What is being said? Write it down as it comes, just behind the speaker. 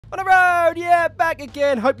On the road, yeah, back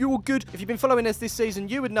again. Hope you're all good. If you've been following us this season,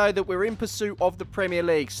 you would know that we're in pursuit of the Premier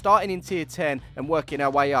League, starting in Tier 10 and working our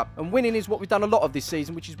way up. And winning is what we've done a lot of this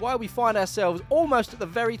season, which is why we find ourselves almost at the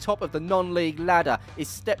very top of the non-league ladder. Is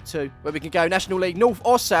Step 2, where we can go National League North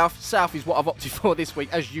or South. South is what I've opted for this week,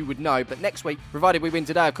 as you would know. But next week, provided we win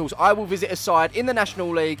today, of course, I will visit a side in the National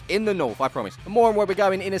League in the North, I promise. And more on where we're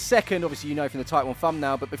going in a second. Obviously, you know from the title and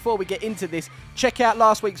thumbnail. But before we get into this, check out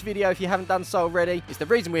last week's video if you haven't done so already. It's the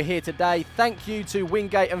reason we're here today. Thank you to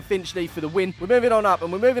Wingate and Finchley for the win. We're moving on up,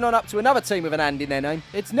 and we're moving on up to another team with an and in their name.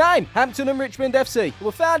 Its name, Hampton Richmond FC, who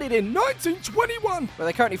were founded in 1921, where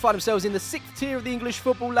they currently find themselves in the 6th tier of the English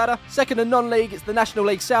football ladder. Second and non-league, it's the National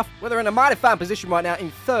League South, where they're in a mighty fine position right now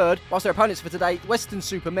in 3rd, whilst their opponents for today,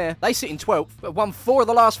 Weston-super-mare, they sit in 12th, but won 4 of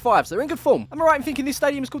the last 5, so they're in good form. Am I right in thinking this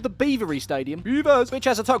stadium is called the Beavery Stadium? Beavers! Which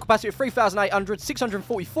has a total capacity of 3,800,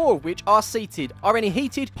 644 of which are seated. Are any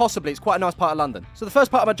heated? Possibly. It's quite a nice part of London. So the first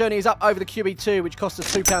part of my journey is up over the QE2, which cost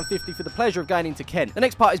us £2.50 for the pleasure of going into Kent. The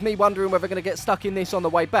next part is me wondering whether we're going to get stuck in this on the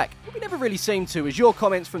way back. But we never really seem to, as your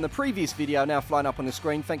comments from the previous video are now flying up on the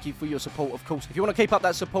screen. Thank you for your support, of course. If you want to keep up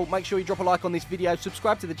that support, make sure you drop a like on this video,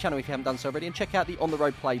 subscribe to the channel if you haven't done so already, and check out the On The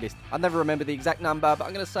Road playlist. I never remember the exact number, but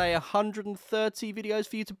I'm going to say 130 videos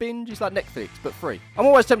for you to binge. It's like Netflix, but free. I'm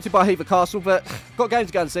always tempted by Hever Castle, but got a game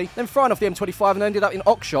to go and see. Then flying off the M25 and ended up in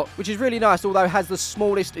Oxshott, which is really nice, although it has the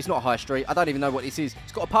smallest, it's not a high street, I don't even know what this is.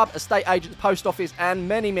 It's got a pub, a estate agent's, post office, and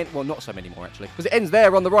many, well, not so many more actually, because it ends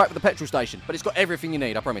there on the right with the petrol station, but it's got everything you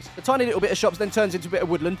need, I promise. A tiny little bit of shops then turns into a bit of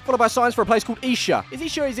woodland, followed by signs for a place called Isha. Is he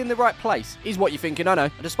sure he's in the right place? Is what you're thinking, I know.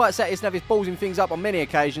 And despite Satis and have his balls in things up on many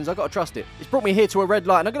occasions, I've got to trust it. It's brought me here to a red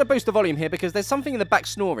light, and I'm going to boost the volume here because there's something in the back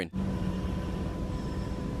snoring.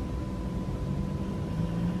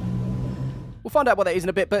 We'll find out what that is in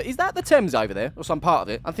a bit, but is that the Thames over there? Or some part of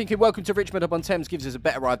it? I'm thinking Welcome to Richmond up on Thames gives us a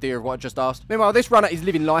better idea of what I just asked. Meanwhile, this runner is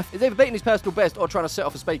living life. He's either beating his personal best or trying to set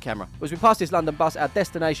off a speed camera. As we pass this London bus, our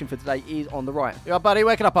destination for today is on the right. You alright, buddy?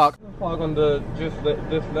 Where can I park? Park on the just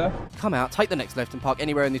left. Come out, take the next left and park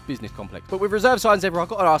anywhere in this business complex. But with reserve signs everywhere, I've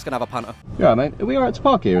got to ask another punter. Yeah, mate. Are we alright to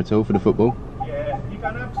park here at all for the football? Yeah. You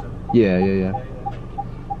going to Hampton? Yeah.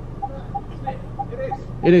 It is.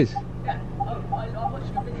 It is. Yeah. I'm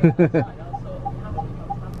watching a video outside.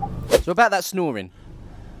 So about that snoring.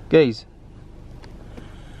 Geezer.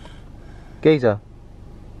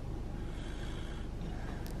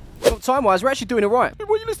 Well, time-wise, we're actually doing alright. What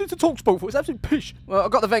are you listening to TalkSport for? It's absolute pish. Well, I've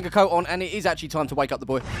got the Venga coat on, and it is actually time to wake up the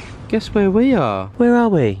boy. Guess where we are? Where are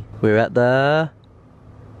we? We're at the...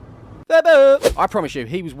 I promise you,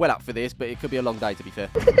 he was well up for this, but it could be a long day, to be fair.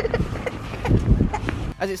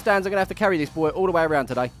 As it stands, I'm going to have to carry this boy all the way around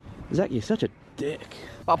today. Zach, you're such a dick.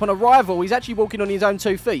 But upon arrival, he's actually walking on his own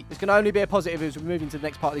 2 feet. This can only be a positive as we move into the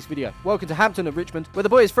next part of this video. Welcome to Hampton and Richmond, where the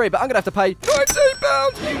boy is free, but I'm going to have to pay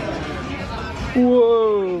 £19!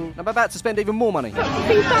 Whoa! I'm about to spend even more money.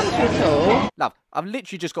 Love, I've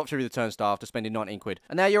literally just got through the turnstile after spending 19 quid.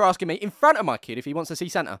 And now you're asking me in front of my kid if he wants to see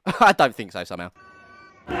Santa. I don't think so somehow.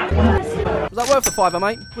 Was that worth the £5,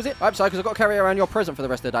 mate? Was it? I hope so, because I've got to carry around your present for the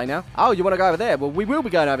rest of the day now. Oh, you want to go over there? Well, we will be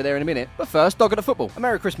going over there in a minute. But first, dog at the football. A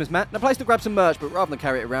Merry Christmas, Matt. And a place to grab some merch, but rather than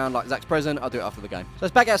carry it around like Zach's present, I'll do it after the game. So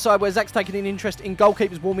it's back outside where Zach's taking an interest in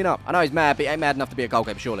goalkeepers warming up. I know he's mad, but he ain't mad enough to be a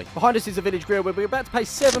goalkeeper, surely. Behind us is a village grill where we're about to pay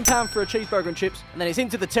 £7 for a cheeseburger and chips, and then it's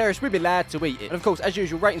into the terrace with me lad to eat it. And of course, as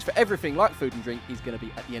usual, ratings for everything like food and drink is going to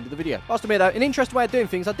be at the end of the video. Last me though, an interesting way of doing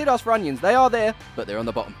things. I did ask for onions. They are there, but they're on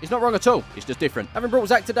the bottom. It's not wrong at all. It's just different. Having brought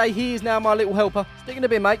Zach today, he is now my little helper. Stick in the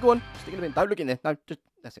bin, mate. Go on. Stick in the bin. Don't look in there. No, just...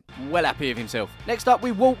 That's it. Well happy with himself. Next up,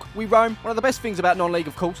 we walk, we roam. One of the best things about non-league,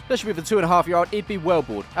 of course, especially with a 2.5-year-old, he'd be well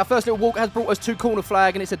bored. Our first little walk has brought us to corner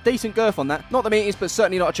flag, and it's a decent girth on that. Not the meetings, but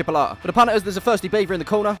certainly not a chipolata. For the punters, there's a thirsty beaver in the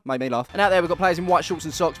corner. Made me laugh. And out there, we've got players in white shorts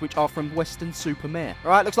and socks, which are from Weston-super-mare.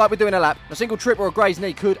 All right, looks like we're doing a lap. A single trip or a grazed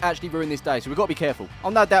knee could actually ruin this day, so we've got to be careful.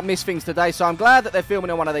 I'll no doubt miss things today, so I'm glad that they're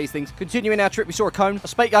filming on one of these things. Continuing our trip, we saw a cone, a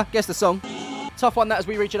speaker, guess the song. Tough one that as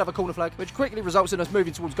we reach another corner flag, which quickly results in us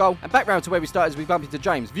moving towards goal. And back round to where we started as we bump into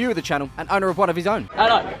James, viewer of the channel and owner of one of his own.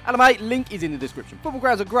 Hello mate, link is in the description. Football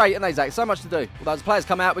grounds are great and they Zach, so much to do. Although as players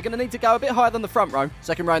come out, we're going to need to go a bit higher than the front row.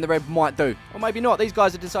 Second row in the red might do. Or maybe not, these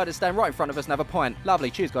guys have decided to stand right in front of us and have a pint. Lovely,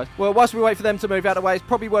 cheers guys. Well, whilst we wait for them to move out of the way, it's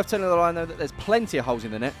probably worth telling the line though that there's plenty of holes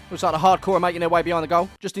in the net. Looks like the hardcore are making their way behind the goal,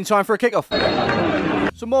 just in time for a kick-off.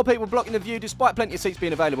 Some more people blocking the view despite plenty of seats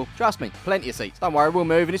being available. Trust me, plenty of seats. Don't worry, we'll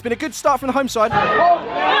move. And it's been a good start from the home side.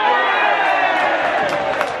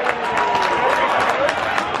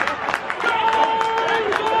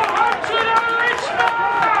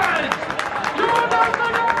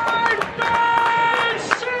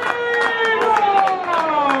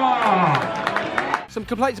 Some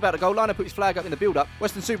complaints about the goal line and put his flag up in the build-up.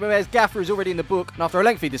 Weston-super-mare's gaffer is already in the book, and after a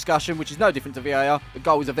lengthy discussion, which is no different to VAR, the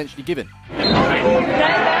goal is eventually given.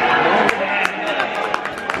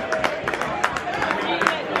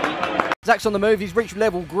 Zach's on the move, he's reached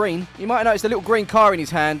level green. You might have noticed a little green car in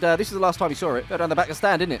his hand. This is the last time he saw it. Go down the back of the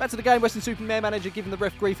stand, isn't it? Back to the game, Weston-super-mare manager giving the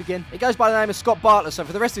ref grief again. He goes by the name of Scott Bartlett, so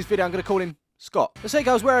for the rest of this video I'm going to call him Scott. The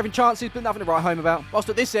Seagulls were having chances, but nothing to write home about. Whilst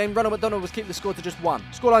at this end, Ronald McDonald was keeping the score to just 1.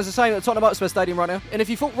 Scoreline's the same at the Tottenham Hotspur Stadium right now. And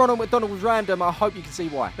if you thought Ronald McDonald was random, I hope you can see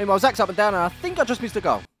why. Meanwhile, Zach's up and down, and I think I just missed a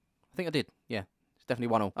goal. I think I did. Yeah, it's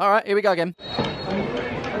definitely 1-1. All right, here we go again.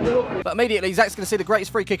 But immediately, Zach's going to see the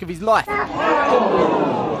greatest free kick of his life. I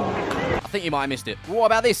think you might have missed it. What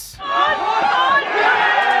about this?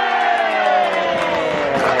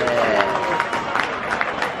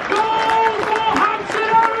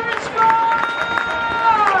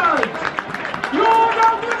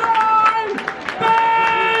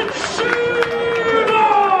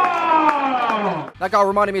 That goal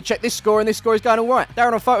reminded me to check this score, and this score is going all right.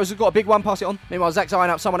 Darren on photos has got a big one, pass it on. Meanwhile, Zach's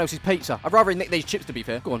eyeing up someone else's pizza. I'd rather nick these chips, to be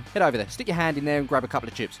fair. Go on, head over there. Stick your hand in there and grab a couple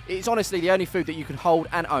of chips. It's honestly the only food that you can hold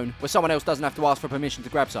and own where someone else doesn't have to ask for permission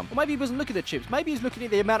to grab some. Or maybe he wasn't looking at the chips. Maybe he's looking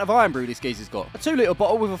at the amount of iron brew this geezer's got. A 2-litre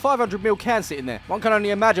bottle with a 500ml can sitting there. One can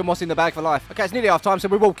only imagine what's in the bag for life. Okay, it's nearly half time, so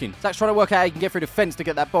we're walking. Zach's trying to work out how he can get through the fence to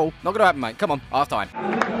get that ball. Not gonna happen, mate. Come on, half time.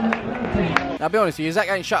 Now, I'll be honest with you, Zach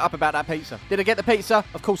ain't shut up about that pizza. Did I get the pizza?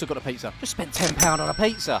 Of course I got a pizza. Just spent £10 on a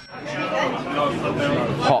pizza.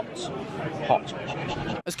 Hot.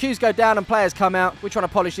 As cues go down and players come out, we're trying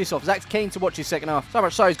to polish this off. Zach's keen to watch his second half. So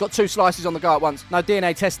much so, he's got 2 slices on the go at once. No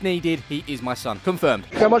DNA test needed. He is my son. Confirmed.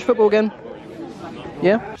 Go and watch football again.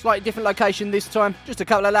 Yeah? Slightly different location this time. Just a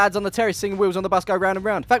couple of lads on the terrace singing wheels on the bus go round and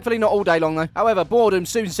round. Thankfully not all day long though. However, boredom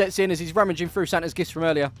soon sets in as he's rummaging through Santa's gifts from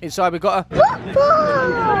earlier. Inside we've got a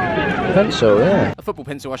Pencil, yeah. a football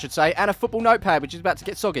pencil, I should say, and a football notepad, which is about to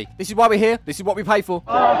get soggy. This is why we're here. This is what we pay for.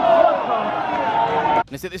 And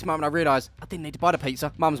it's at this moment I realise I didn't need to buy the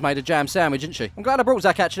pizza. Mum's made a jam sandwich, isn't she? I'm glad I brought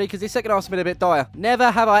Zach actually, because his second half's been a bit dire.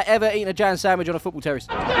 Never have I ever eaten a jam sandwich on a football terrace.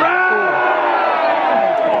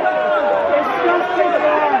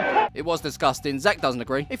 It was disgusting. Zach doesn't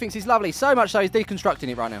agree. He thinks it's lovely, so much so he's deconstructing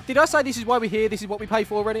it right now. Did I say this is why we're here, this is what we pay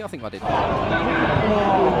for already? I think I did.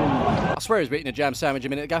 I swear he was eating a jam sandwich a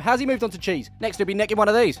minute ago. How's he moved on to cheese? Next he'll be necking one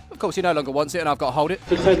of these. Of course he no longer wants it and I've got to hold it.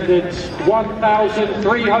 Attendance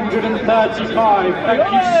 1,335. Thank you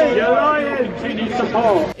so much for your continued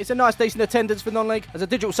support. It's a nice decent attendance for non-league as a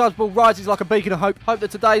digital subs ball rises like a beacon of hope. Hope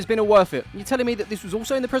that today has been all worth it. You're telling me that this was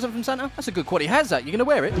also in the present from Santa? That's a good quality hat, Zach. You gonna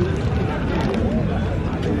wear it?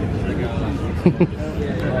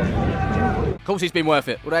 Of course he's been worth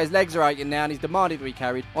it. Although his legs are aching now and he's demanded to be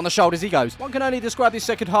carried. On the shoulders he goes. One can only describe this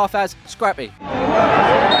second half as scrappy.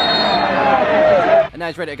 And now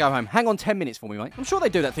he's ready to go home. Hang on 10 minutes for me, mate. I'm sure they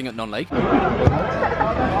do that thing at non-league.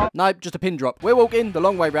 Nope, just a pin drop. We're walking the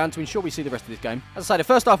long way round to ensure we see the rest of this game. As I say, the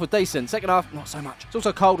first half was decent. Second half, not so much. It's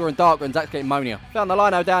also colder and darker and Zach's getting moanier. Found the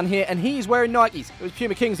lino down here and he is wearing Nikes. It was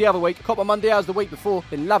Puma Kings the other week. Copper Mondials the week before.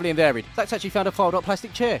 Been lovely and varied. Zach's actually found a fold up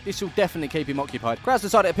plastic chair. This will definitely keep him occupied. Crowd's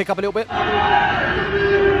decided to pick up a little bit.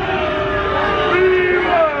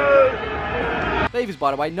 Beavers,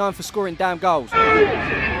 by the way, known for scoring damn goals.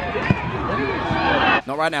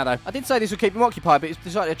 Not right now, though. I did say this would keep him occupied, but he's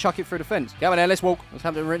decided to chuck it through the fence. Come on there, let's walk. Let's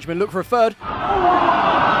Hampton Richmond look for a third.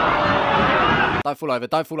 Don't fall over,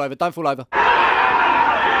 don't fall over, don't fall over.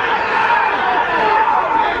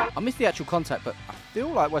 I missed the actual contact, but I feel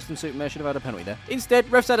like Weston-super-mare should have had a penalty there. Instead,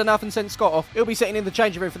 refs had enough and sent Scott off. He'll be sitting in the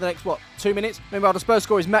changing room for the next, 2 minutes? Meanwhile, the Spurs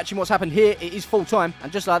score is matching what's happened here. It is full time.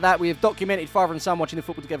 And just like that, we have documented father and son watching the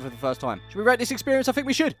football together for the first time. Should we rate this experience? I think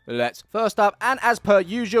we should. Let's. First up, and as per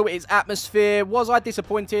usual, it's atmosphere. Was I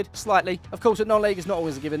disappointed? Slightly. Of course, at non-league, it's not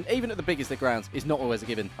always a given. Even at the biggest of grounds, it's not always a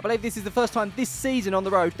given. I believe this is the first time this season on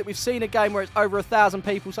the road that we've seen a game where it's over 1,000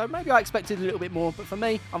 people, so maybe I expected a little bit more. But for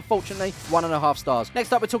me, unfortunately, 1.5 stars.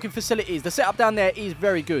 Next up, we're talking facilities. The setup down there is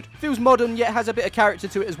very good. Feels modern, yet has a bit of character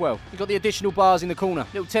to it as well. You've got the additional bars in the corner.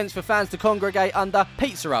 Little tents for fans to congregate under.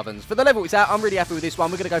 Pizza ovens. For the level it's at, I'm really happy with this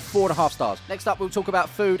one. We're going to go 4.5 stars. Next up, we'll talk about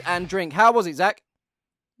food and drink. How was it, Zach?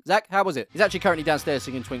 Zach, how was it? He's actually currently downstairs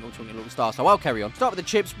singing Twinkle, Twinkle, Little Star, so I'll carry on. Start with the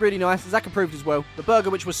chips, really nice. Zach approved as well. The burger,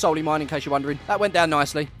 which was solely mine, in case you're wondering, that went down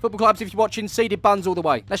nicely. Football clubs, if you're watching, seeded buns all the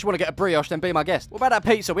way. Unless you want to get a brioche, then be my guest. What about that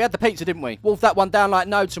pizza? We had the pizza, didn't we? Wolfed that one down like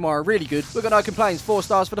no tomorrow. Really good. We've got no complaints. 4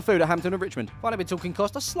 stars for the food at Hampton and Richmond. Finally, we're talking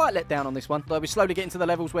cost. A slight letdown on this one, though we're slowly getting to the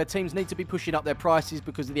levels where teams need to be pushing up their prices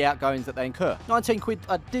because of the outgoings that they incur. 19 quid,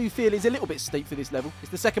 I do feel, is a little bit steep for this level. It's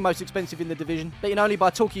the second most expensive in the division, beaten only by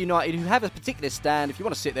Torquay United, who have a particular stand. If you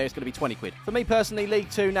want to sit sit there, it's going to be 20 quid. For me personally, League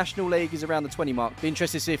 2, National League is around the 20 mark. Be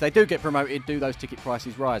interested to see if they do get promoted, do those ticket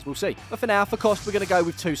prices rise. We'll see. But for now, for cost, we're going to go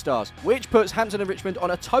with 2 stars, which puts Hampton and Richmond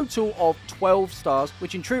on a total of 12 stars,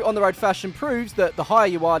 which in true on-the-road fashion proves that the higher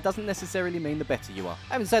you are doesn't necessarily mean the better you are.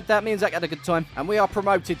 Having said that, me and Zach had a good time, and we are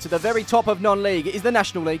promoted to the very top of non-league. It is the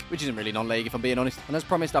National League, which isn't really non-league if I'm being honest. And as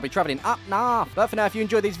promised, I'll be travelling up north. But for now, if you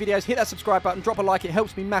enjoy these videos, hit that subscribe button, drop a like, it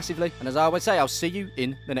helps me massively. And as I always say, I'll see you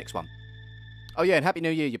in the next one. Oh yeah, and Happy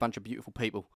New Year, you bunch of beautiful people.